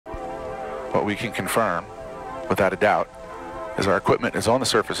what we can confirm, without a doubt, is our equipment is on the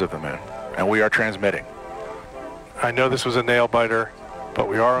surface of the moon, and we are transmitting. I know this was a nail biter, but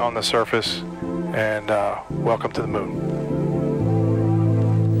we are on the surface, and welcome to the moon.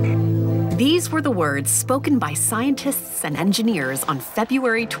 These were the words spoken by scientists and engineers on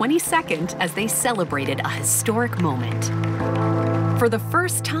February 22nd as they celebrated a historic moment. For the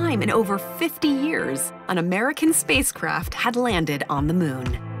first time in over 50 years, an American spacecraft had landed on the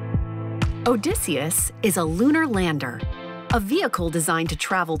moon. Odysseus is a lunar lander, a vehicle designed to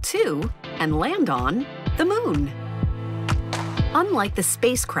travel to and land on the moon. Unlike the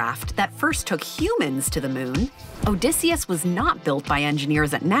spacecraft that first took humans to the moon, Odysseus was not built by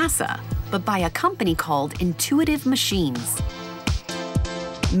engineers at NASA, but by a company called Intuitive Machines,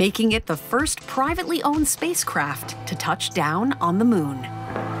 making it the first privately owned spacecraft to touch down on the moon.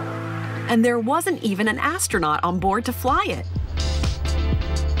 And there wasn't even an astronaut on board to fly it.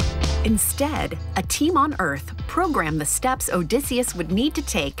 Instead, a team on Earth programmed the steps Odysseus would need to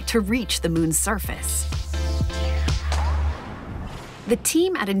take to reach the moon's surface. The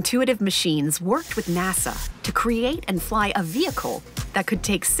team at Intuitive Machines worked with NASA to create and fly a vehicle that could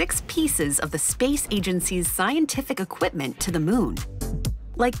take 6 pieces of the space agency's scientific equipment to the moon,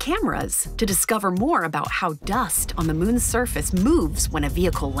 like cameras to discover more about how dust on the moon's surface moves when a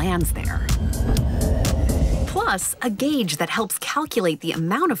vehicle lands there. Plus, a gauge that helps calculate the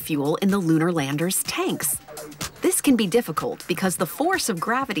amount of fuel in the lunar lander's tanks. This can be difficult because the force of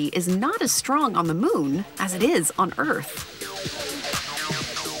gravity is not as strong on the moon as it is on Earth.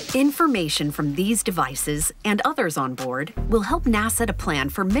 Information from these devices and others on board will help NASA to plan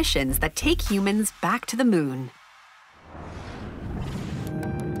for missions that take humans back to the moon.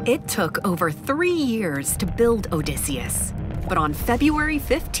 It took over 3 years to build Odysseus, but on February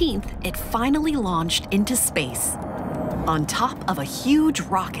 15th, it finally launched into space, on top of a huge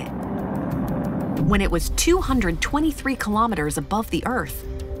rocket. When it was 223 kilometers above the Earth,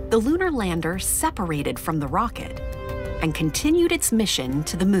 the lunar lander separated from the rocket and continued its mission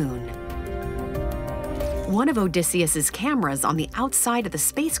to the moon. One of Odysseus's cameras on the outside of the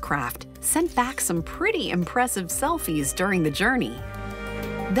spacecraft sent back some pretty impressive selfies during the journey.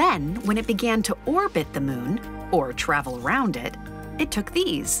 Then, when it began to orbit the moon, or travel around it, it took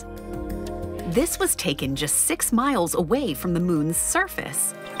these. This was taken just 6 miles away from the moon's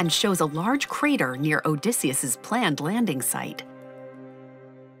surface and shows a large crater near Odysseus's planned landing site.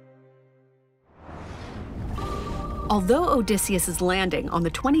 Although Odysseus's landing on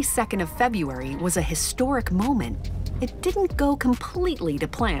the 22nd of February was a historic moment, it didn't go completely to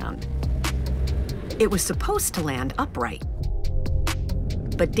plan. It was supposed to land upright.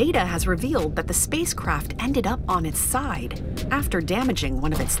 But data has revealed that the spacecraft ended up on its side after damaging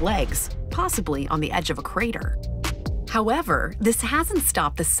one of its legs, possibly on the edge of a crater. However, this hasn't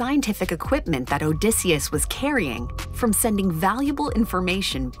stopped the scientific equipment that Odysseus was carrying from sending valuable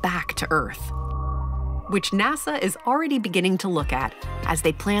information back to Earth, which NASA is already beginning to look at as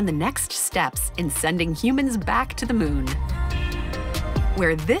they plan the next steps in sending humans back to the moon,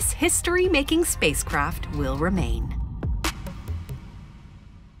 where this history-making spacecraft will remain.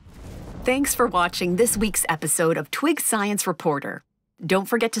 Thanks for watching this week's episode of Twig Science Reporter. Don't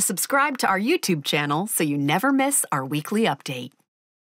forget to subscribe to our YouTube channel so you never miss our weekly update.